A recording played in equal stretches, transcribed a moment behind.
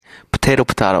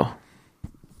Potato.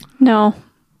 No.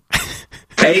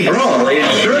 A brawl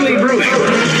is surely brewing.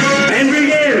 And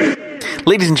begin.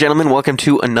 Ladies and gentlemen, welcome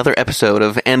to another episode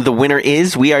of And the Winner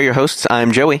Is. We are your hosts.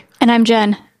 I'm Joey. And I'm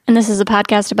Jen. And this is a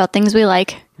podcast about things we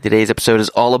like. Today's episode is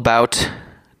all about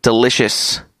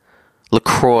delicious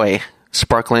LaCroix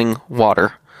sparkling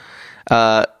water.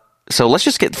 So let's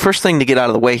just get the first thing to get out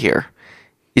of the way here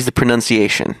is the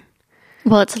pronunciation.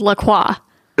 Well, it's La Croix.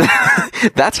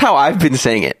 That's how I've been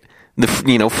saying it.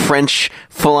 French,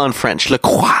 full-on French.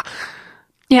 LaCroix.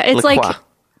 Yeah, it's La Croix. like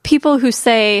people who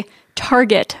say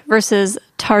Target versus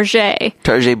Target.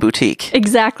 Target Boutique.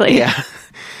 Exactly. Yeah.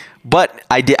 But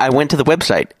I went to the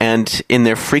website, and in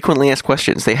their frequently asked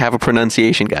questions, they have a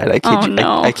pronunciation guide.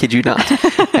 I kid you not.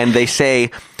 And they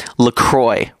say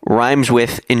LaCroix rhymes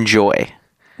with enjoy.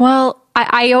 Well,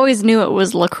 I always knew it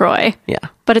was LaCroix. Yeah.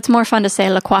 But it's more fun to say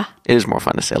La Croix. It is more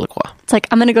fun to say LaCroix. It's like,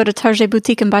 I'm going to go to Target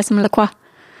Boutique and buy some La Croix.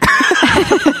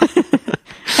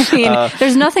 I mean,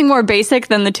 there's nothing more basic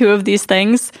than the two of these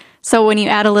things. So when you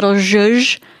add a little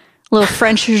zhuzh, a little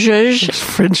French zhuzh,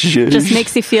 French zhuzh. just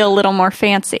makes you feel a little more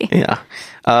fancy. Yeah.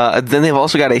 Then they've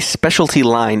also got a specialty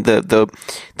line, the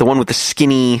one with the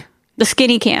skinny... The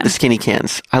skinny can. The skinny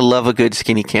cans. I love a good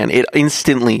skinny can. It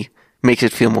instantly makes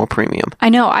it feel more premium. I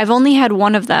know. I've only had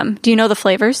one of them. Do you know the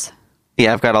flavors?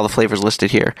 Yeah, I've got all the flavors listed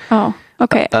here. Oh,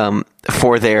 okay.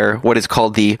 For their, what is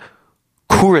called the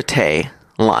Curate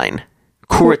line.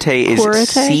 Curate is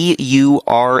Curate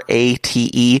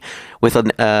with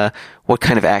an, what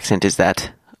kind of accent is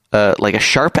that? Like a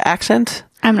sharp accent?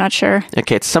 I'm not sure.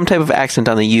 Okay, it's some type of accent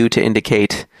on the U to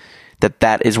indicate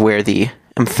that is where the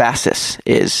emphasis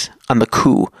is on the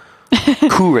Q.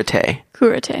 Curate.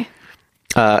 Curate.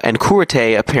 And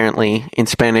curate, apparently, in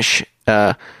Spanish,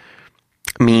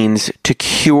 means to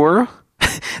cure.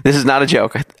 This is not a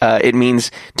joke. It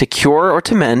means to cure or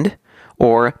to mend,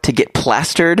 or to get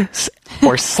plastered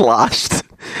or sloshed,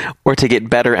 or to get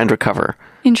better and recover.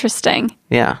 Interesting.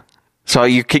 Yeah. So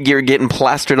you're getting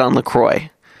plastered on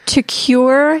LaCroix. To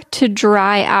cure, to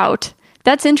dry out.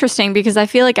 That's interesting because I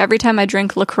feel like every time I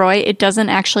drink LaCroix, it doesn't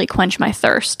actually quench my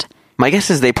thirst. My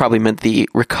guess is they probably meant the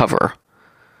recover.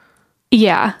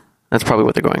 Yeah. That's probably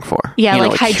what they're going for. Yeah,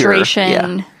 like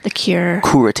hydration, the cure.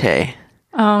 Curate.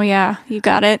 Oh, yeah, you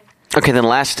got it. Okay, then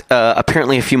last,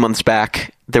 apparently a few months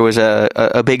back, there was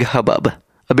a big hubbub,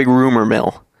 a big rumor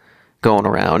mill going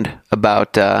around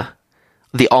about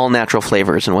the all-natural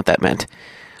flavors and what that meant.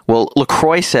 Well,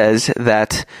 LaCroix says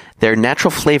that their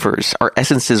natural flavors are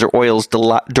essences or oils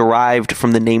derived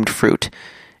from the named fruit.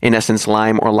 In essence,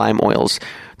 lime or lime oils.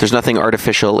 There's nothing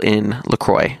artificial in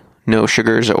LaCroix. No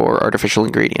sugars or artificial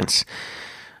ingredients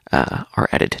are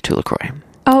added to LaCroix.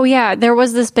 Oh, yeah. There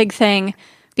was this big thing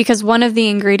because one of the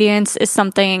ingredients is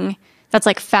something that's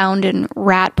like found in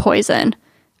rat poison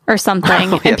or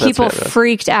something. And people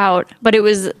freaked out. But it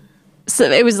was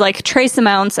like trace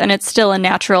amounts, and it's still a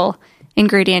natural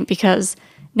ingredient because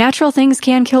natural things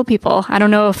can kill people. I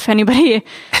don't know if anybody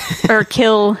or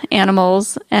kill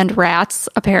animals and rats,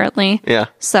 apparently. Yeah.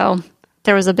 So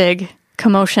there was a big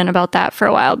commotion about that for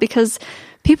a while because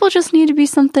people just need to be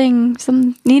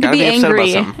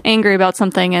angry about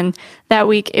something. And that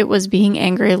week it was being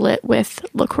angry lit with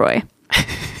LaCroix.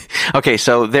 Okay,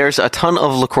 so there's a ton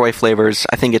of LaCroix flavors.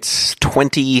 I think it's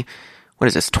 20, what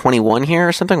is this, 21 here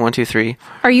or something? 1, 2, 3.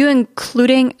 Are you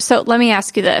including, so let me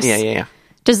ask you this. Yeah.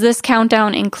 Does this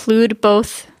countdown include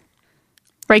both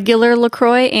regular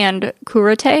LaCroix and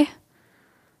Curate?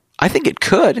 I think it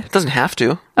could. It doesn't have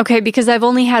to. Okay, because I've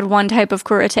only had one type of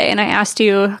Curate, and I asked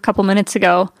you a couple minutes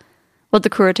ago what the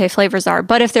Curate flavors are.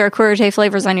 But if there are Curate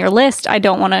flavors on your list, I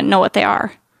don't want to know what they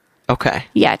are. Okay.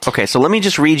 Yet. Okay, so let me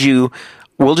just read you.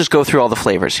 We'll just go through all the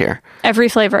flavors here. Every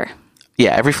flavor.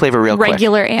 Yeah, every flavor real quick.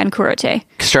 Regular and Curate.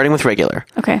 Starting with regular.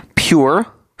 Okay. Pure.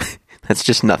 That's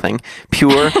just nothing.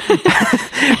 Pure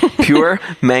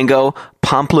mango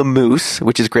pamplemousse,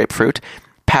 which is grapefruit,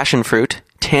 passion fruit,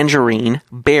 tangerine,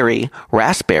 berry,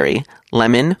 raspberry,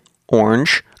 lemon,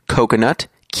 orange, coconut,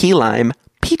 key lime,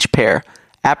 peach pear,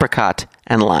 apricot,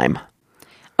 and lime.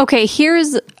 Okay,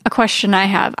 here's a question I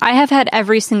have. I have had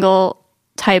every single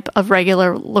type of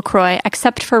regular LaCroix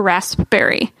except for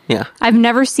raspberry. Yeah. I've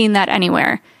never seen that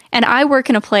anywhere. And I work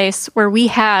in a place where we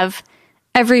have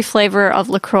every flavor of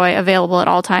LaCroix available at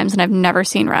all times, and I've never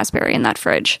seen raspberry in that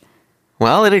fridge.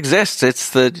 Well, it exists.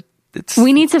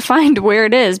 We need to find where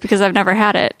it is because I've never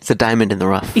had it. It's a diamond in the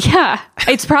rough. Yeah,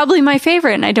 it's probably my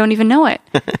favorite, and I don't even know it.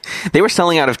 They were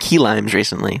selling out of key limes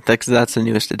recently. That's the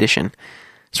newest edition.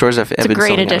 Stores have been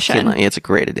selling out of key lime. Yeah, it's a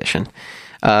great edition.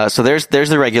 So there's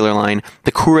the regular line.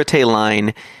 The Curate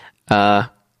line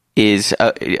is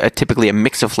typically a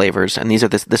mix of flavors, and these are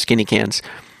the skinny cans.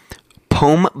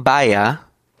 Pomme Baya,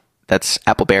 that's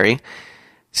appleberry.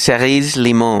 Cerise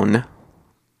limon,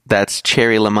 that's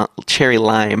cherry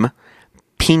lime.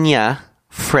 Piña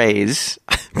fraise,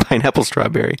 pineapple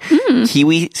strawberry.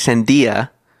 Kiwi sandia,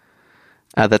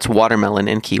 that's watermelon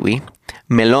and kiwi.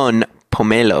 Melon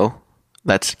pomelo,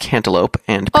 that's cantaloupe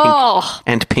and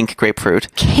pink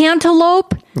grapefruit.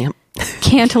 Cantaloupe? Yep.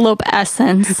 Cantaloupe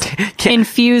essence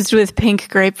infused with pink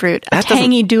grapefruit. A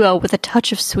tangy duo with a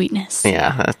touch of sweetness.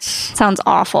 Yeah, that's... Sounds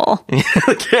awful.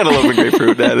 Cantaloupe and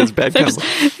grapefruit, that is bad combo.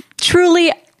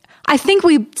 Truly, I think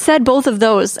we said both of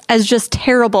those as just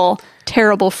terrible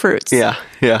fruits. Yeah.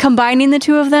 Combining the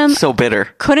two of them... So bitter.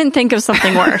 Couldn't think of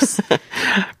something worse.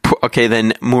 Okay,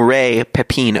 then Murray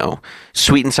Pepino,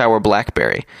 sweet and sour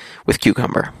blackberry with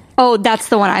cucumber. Oh, that's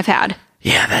the one I've had.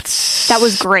 Yeah, that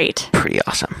was great. Pretty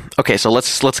awesome. Okay, so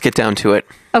let's get down to it.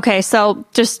 Okay, so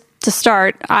just to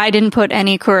start, I didn't put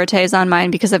any Kurotes on mine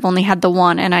because I've only had the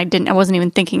one, and I wasn't even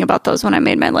thinking about those when I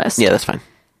made my list. Yeah, that's fine.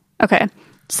 Okay,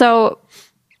 so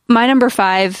my number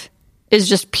 5 is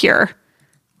just pure.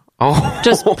 Oh,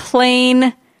 just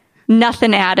plain,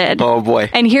 nothing added. Oh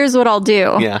boy! And here's what I'll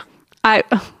do. Yeah, I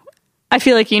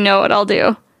feel like you know what I'll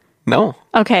do. No.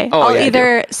 Okay, I'll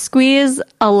either squeeze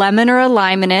a lemon or a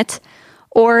lime in it.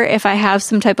 Or if I have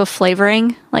some type of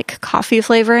flavoring, like coffee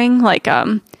flavoring, like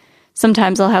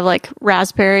sometimes I'll have like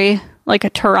raspberry, like a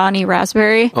Torani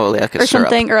raspberry like or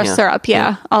something, or a syrup.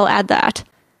 Yeah, I'll add that.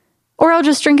 Or I'll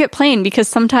just drink it plain because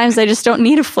sometimes I just don't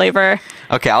need a flavor.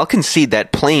 Okay, I'll concede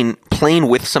that plain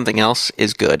with something else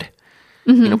is good.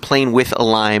 Mm-hmm. You know, plain with a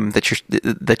lime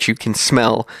that you can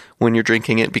smell when you're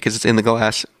drinking it because it's in the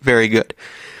glass. Very good.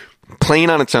 Plain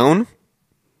on its own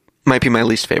might be my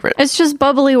least favorite. It's just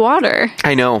bubbly water.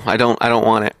 I know. I don't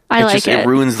want it. It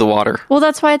ruins the water. Well,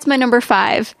 that's why it's my number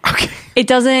 5. Okay. It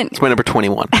doesn't... It's my number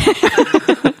 21.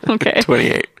 Okay.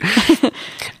 28.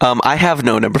 I have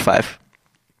no number 5.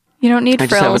 You don't need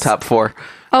frills. I just have a top 4.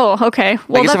 Oh, okay.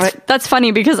 Well, that's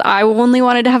funny because I only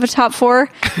wanted to have a top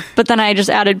 4, but then I just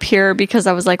added pure because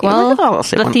I was like,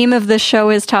 the theme of this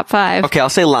show is top 5. Okay, I'll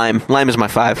say lime. Lime is my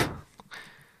 5.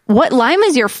 What? Lime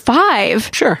is your 5?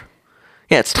 Sure.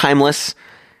 Yeah, it's timeless.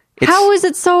 How is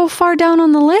it so far down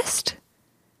on the list?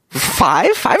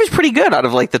 5? 5 is pretty good out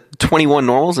of like the 21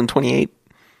 normals and 28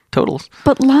 totals.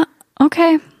 But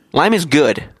okay. Lime is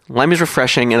good. Lime is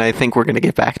refreshing, and I think we're going to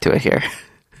get back to it here.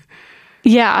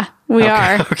 Yeah, we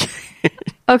are. Okay.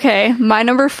 Okay, my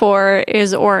number 4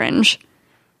 is orange.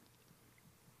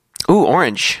 Ooh,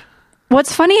 orange.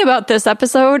 What's funny about this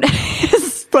episode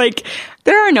is like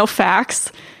there are no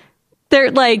facts.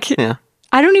 They're like... Yeah.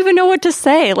 I don't even know what to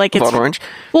say. Like it's about orange?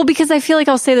 Well, because I feel like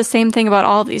I'll say the same thing about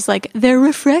all of these. Like, they're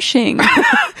refreshing.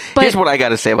 But, here's what I got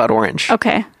to say about orange.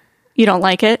 Okay. You don't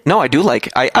like it? No, I do like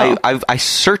it. I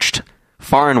searched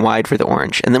far and wide for the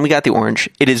orange, and then we got the orange.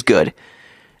 It is good.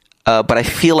 But I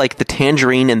feel like the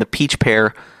tangerine and the peach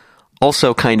pear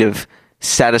also kind of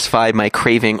satisfy my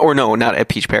craving. Or no, not a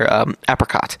peach pear,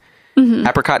 apricot. Mm-hmm.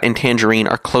 Apricot and tangerine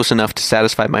are close enough to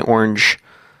satisfy my orange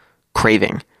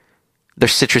craving. They're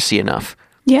citrusy enough.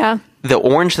 Yeah. The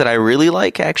orange that I really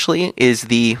like, actually, is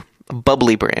the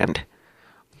Bubbly brand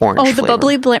orange flavor.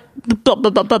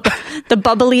 The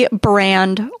Bubbly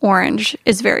brand orange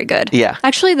is very good. Yeah.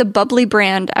 Actually, the Bubbly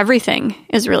brand everything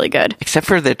is really good. Except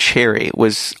for the cherry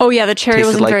was... Oh, yeah, the cherry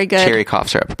wasn't very good. Cherry cough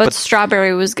syrup. But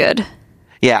strawberry was good.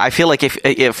 Yeah, I feel like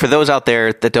if for those out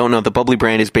there that don't know, the Bubbly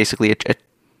brand is basically a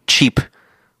cheaper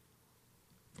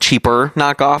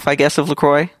knockoff, I guess, of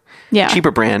LaCroix. Yeah.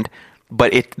 Cheaper brand.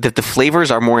 But the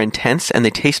flavors are more intense and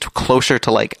they taste closer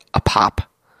to like a pop.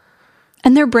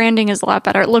 And their branding is a lot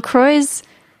better. LaCroix's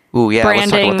let's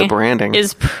talk about the branding.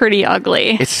 Is pretty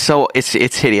ugly.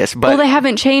 It's hideous. But they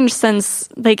haven't changed since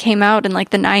they came out in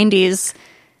like the 90s.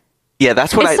 Yeah,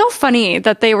 that's what It's so funny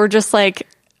that they were just like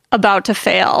about to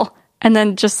fail. And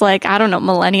then just like, I don't know,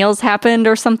 millennials happened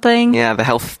or something. Yeah, the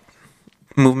health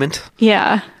movement.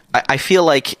 Yeah. I feel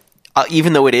like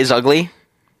even though it is ugly,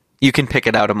 you can pick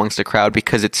it out amongst a crowd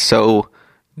because it's so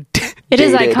it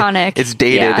is iconic. It's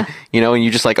dated, and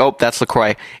you're just like, oh, that's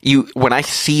LaCroix. When I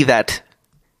see that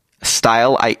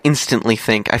style, I instantly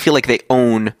think, I feel like they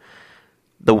own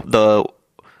the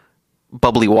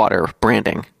bubbly water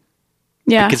branding.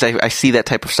 Yeah. Because I see that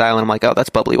type of style and I'm like, oh, that's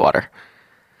bubbly water.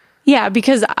 Yeah,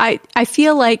 because I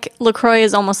feel like LaCroix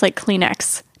is almost like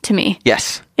Kleenex to me.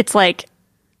 Yes. It's like,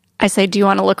 I say, do you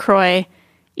want a LaCroix?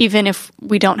 Even if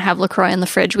we don't have LaCroix in the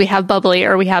fridge, we have bubbly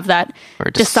or we have that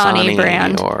Dasani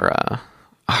brand. Or,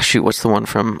 what's the one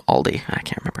from Aldi? I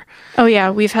can't remember. Oh,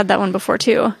 yeah, we've had that one before,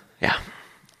 too. Yeah.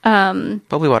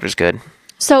 Bubbly water's good.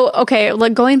 So, okay,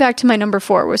 like going back to my number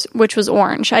 4, which was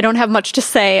orange. I don't have much to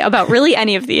say about really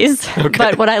any of these,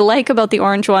 but what I like about the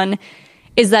orange one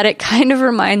is that it kind of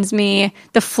reminds me,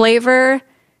 the flavor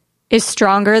is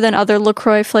stronger than other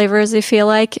LaCroix flavors, I feel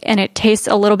like, and it tastes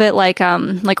a little bit like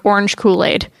orange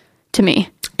Kool-Aid to me.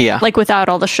 Yeah. Like without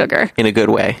all the sugar. In a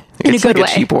good way. In it's a good like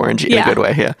way. A cheap orange in a good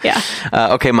way, yeah. Yeah.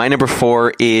 Okay, my number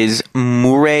 4 is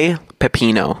Murray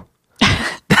Pepino.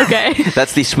 Okay.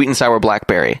 That's the sweet and sour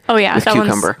blackberry. Oh, yeah. With that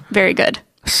cucumber. One's very good.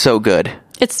 So good.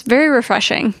 It's very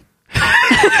refreshing.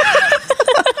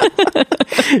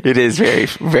 It is very,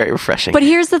 very refreshing. But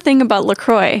here's the thing about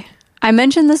LaCroix. I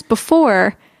mentioned this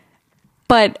before,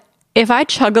 but if I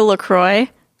chug a LaCroix,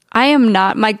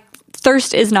 my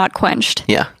thirst is not quenched.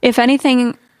 Yeah. If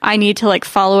anything, I need to like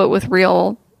follow it with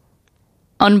real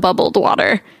unbubbled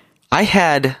water. I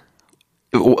had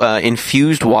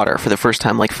infused water for the first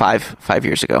time like five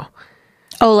years ago.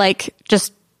 Oh, like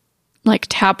just like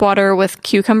tap water with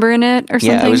cucumber in it or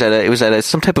something? Yeah, it was at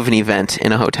some type of an event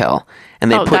in a hotel, and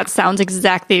they that sounds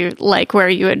exactly like where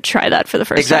you would try that for the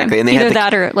first time. Exactly, and they either had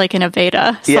that or like in a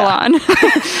Veda salon.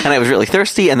 And I was really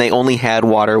thirsty, and they only had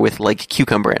water with like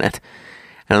cucumber in it.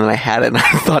 And then I had it, and I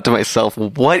thought to myself,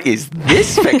 "What is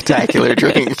this spectacular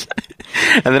drink?"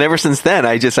 And then ever since then,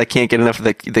 I can't get enough of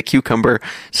the cucumber.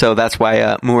 So that's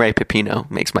why Murray Pepino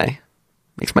makes my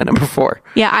number 4.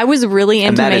 Yeah, I was really into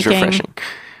and that making. Is refreshing.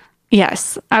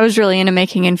 Yes, I was really into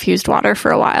making infused water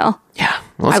for a while. Yeah,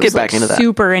 let's get back into that.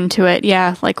 Super into it.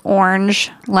 Yeah, like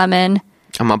orange, lemon.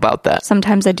 I'm about that.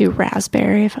 Sometimes I do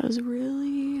raspberry if I was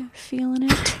really feeling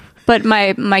it. But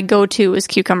my go-to is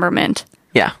cucumber mint.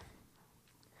 Yeah.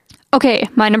 Okay,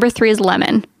 my number 3 is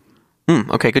lemon.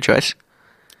 Okay, good choice.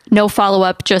 No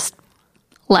follow-up, just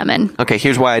lemon. Okay,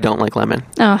 here's why I don't like lemon.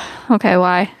 Oh, okay,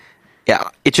 why? Yeah,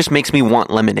 it just makes me want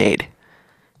lemonade.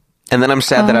 And then I'm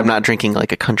sad that I'm not drinking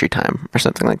like a country time or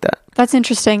something like that. That's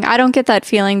interesting. I don't get that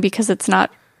feeling because it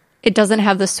doesn't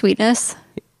have the sweetness.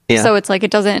 Yeah. So it's like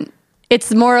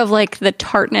it's more of like the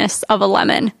tartness of a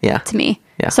lemon to me.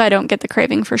 Yeah. So I don't get the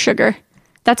craving for sugar.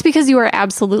 That's because you are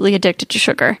absolutely addicted to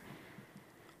sugar.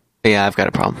 Yeah, I've got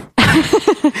a problem.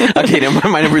 Okay,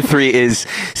 my number 3 is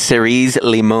Cerise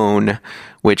Limon,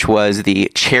 which was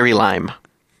the cherry lime.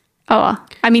 Oh,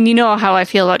 I mean, you know how I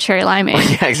feel about cherry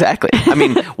limeade. Yeah, exactly. I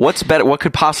mean, what's better? What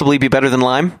could possibly be better than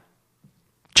lime?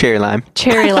 Cherry lime.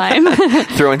 Cherry lime.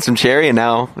 Throw in some cherry, and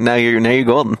now you're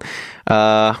golden.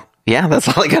 Yeah, that's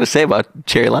all I got to say about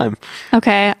cherry lime.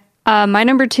 Okay, my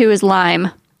number 2 is lime,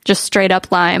 just straight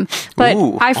up lime. But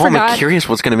I forgot. I'm curious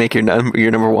what's going to make your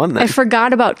number 1 then. I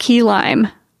forgot about key lime,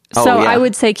 so I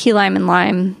would say key lime and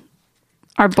lime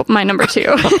are my number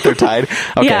 2. They're tied.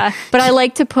 Okay. Yeah, but I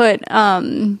like to put.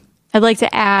 I'd like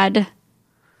to add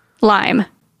lime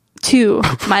to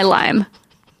my lime.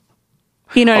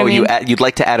 You know what I mean? You'd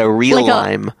like to add a real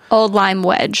lime. Old lime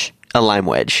wedge. A lime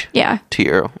wedge. Yeah. To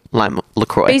your lime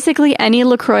LaCroix. Basically, any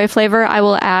LaCroix flavor, I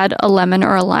will add a lemon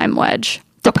or a lime wedge,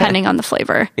 depending on the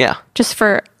flavor. Yeah. Just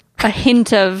for a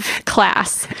hint of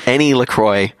class. Any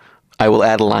LaCroix, I will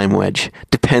add a lime wedge.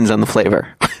 Depends on the flavor.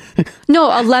 No,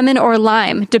 a lemon or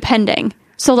lime, depending.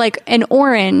 So like an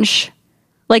orange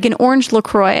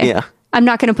LaCroix. Yeah. I'm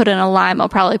not going to put in a lime. I'll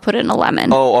probably put in a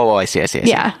lemon. Oh, I see.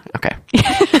 Yeah. Okay.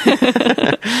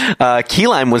 Key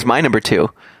lime was my number 2.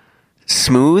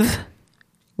 Smooth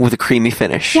with a creamy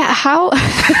finish. Yeah. How?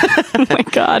 Oh my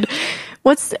God.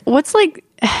 What's the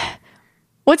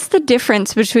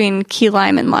difference between key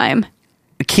lime and lime?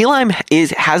 Key lime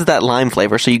has that lime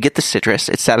flavor, so you get the citrus.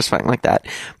 It's satisfying like that,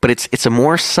 but it's a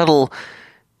more subtle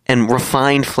and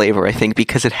refined flavor, I think,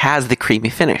 because it has the creamy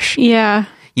finish. Yeah.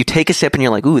 You take a sip and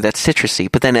you're like, ooh, that's citrusy.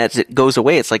 But then as it goes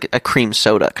away, it's like a cream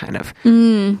soda kind of.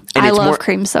 I love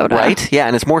cream soda. Right? Yeah,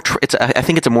 and it's more. I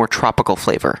think it's a more tropical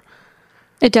flavor.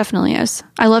 It definitely is.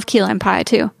 I love key lime pie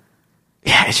too.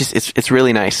 Yeah, it's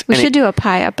really nice. We should do a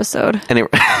pie episode. And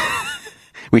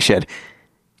we should.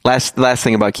 Last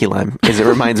thing about key lime is it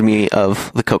reminds me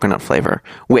of the coconut flavor,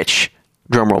 which,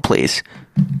 drumroll please,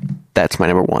 that's my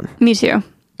number 1. Me too.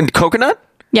 Coconut?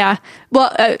 Yeah.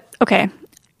 Well, okay.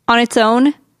 On its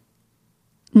own,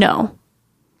 no.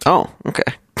 Oh, okay.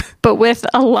 But with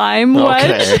a lime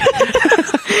wedge,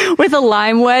 with a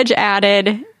lime wedge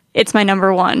added, it's my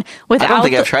number 1. I don't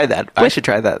think I've tried that. I should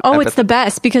try that. Oh, it's the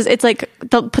best because it's like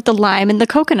they'll put the lime in the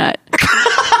coconut.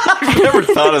 I've never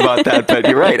thought about that, but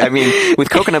you're right. I mean, with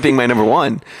coconut being my number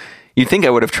 1, you'd think I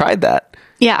would have tried that.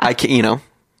 Yeah.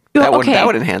 That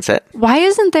would enhance it. Why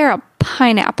isn't there a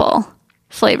pineapple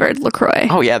flavored LaCroix?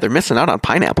 Oh, yeah, they're missing out on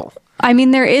pineapple. I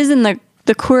mean, there is in the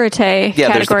Curate category.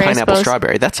 Yeah, there's the pineapple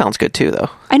strawberry. That sounds good too, though.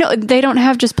 I know they don't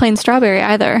have just plain strawberry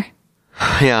either.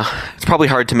 Yeah, it's probably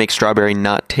hard to make strawberry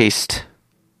not taste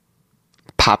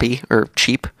poppy or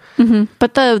cheap. Mm-hmm.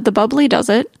 But the bubbly does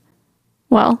it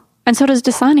well, and so does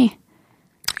Dasani.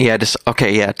 Yeah,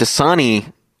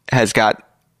 Dasani has got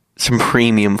some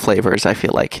premium flavors, I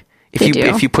feel like.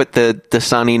 If you put the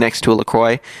Dasani next to a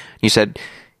LaCroix, you said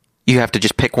you have to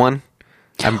just pick one,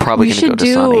 I'm probably going to go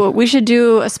Dasani. We should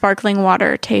do a sparkling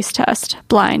water taste test,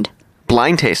 blind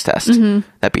taste test. Mm-hmm.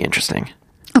 That'd be interesting.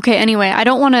 Okay, anyway, I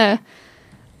don't want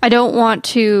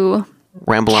to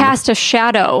ramble cast a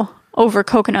shadow over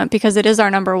coconut because it is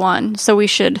our number one, so we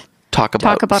should talk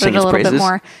about it a little bit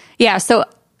more. Yeah, so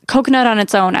coconut on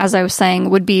its own, as I was saying,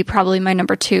 would be probably my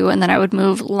number 2, and then I would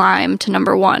move lime to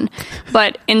number 1.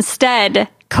 But instead,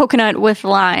 coconut with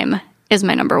lime is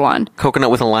my number 1.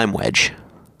 Coconut with a lime wedge.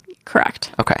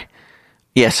 Correct. Okay.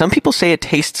 Yeah, some people say it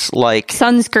tastes like...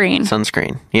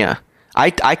 Sunscreen, yeah.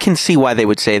 I can see why they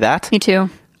would say that. Me too.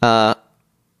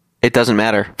 It doesn't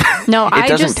matter. No, it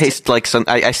doesn't taste like sun.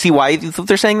 I see why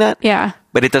they're saying that. Yeah.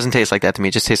 But it doesn't taste like that to me.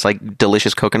 It just tastes like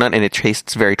delicious coconut, and it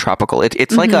tastes very tropical.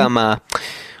 It's like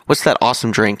what's that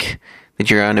awesome drink that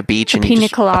you're on a beach and pina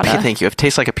colada. Thank you. It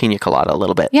tastes like a pina colada a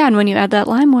little bit. Yeah, and when you add that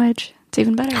lime wedge, it's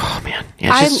even better. Oh man,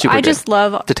 yeah, it's super I just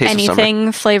love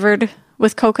anything flavored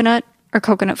with coconut or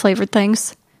coconut flavored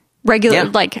things. Regular,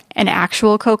 like an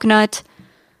actual coconut.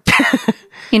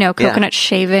 Coconut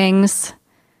shavings.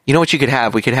 You know what you could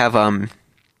have? We could have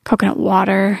coconut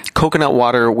water. Coconut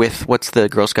water with what's the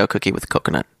Girl Scout cookie with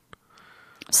coconut?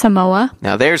 Samoa.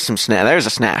 Now there's some snack. There's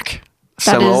a snack.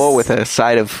 Samoa with a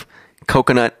side of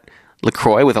coconut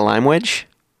LaCroix with a lime wedge.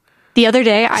 The other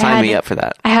day, Sign me up for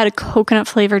that. I had a coconut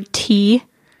flavored tea.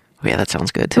 Oh yeah, that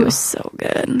sounds good too. It was so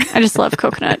good. I just love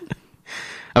coconut.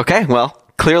 Okay, well,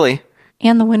 clearly.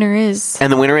 And the winner is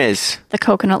the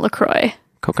coconut LaCroix.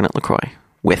 Coconut LaCroix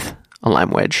with a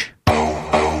lime wedge.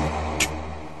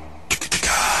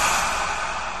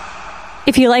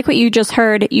 If you like what you just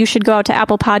heard, you should go out to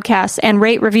Apple Podcasts and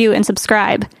rate, review, and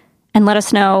subscribe. And let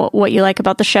us know what you like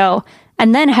about the show.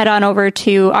 And then head on over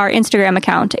to our Instagram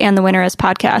account and the Winner Is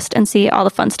Podcast and see all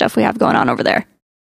the fun stuff we have going on over there.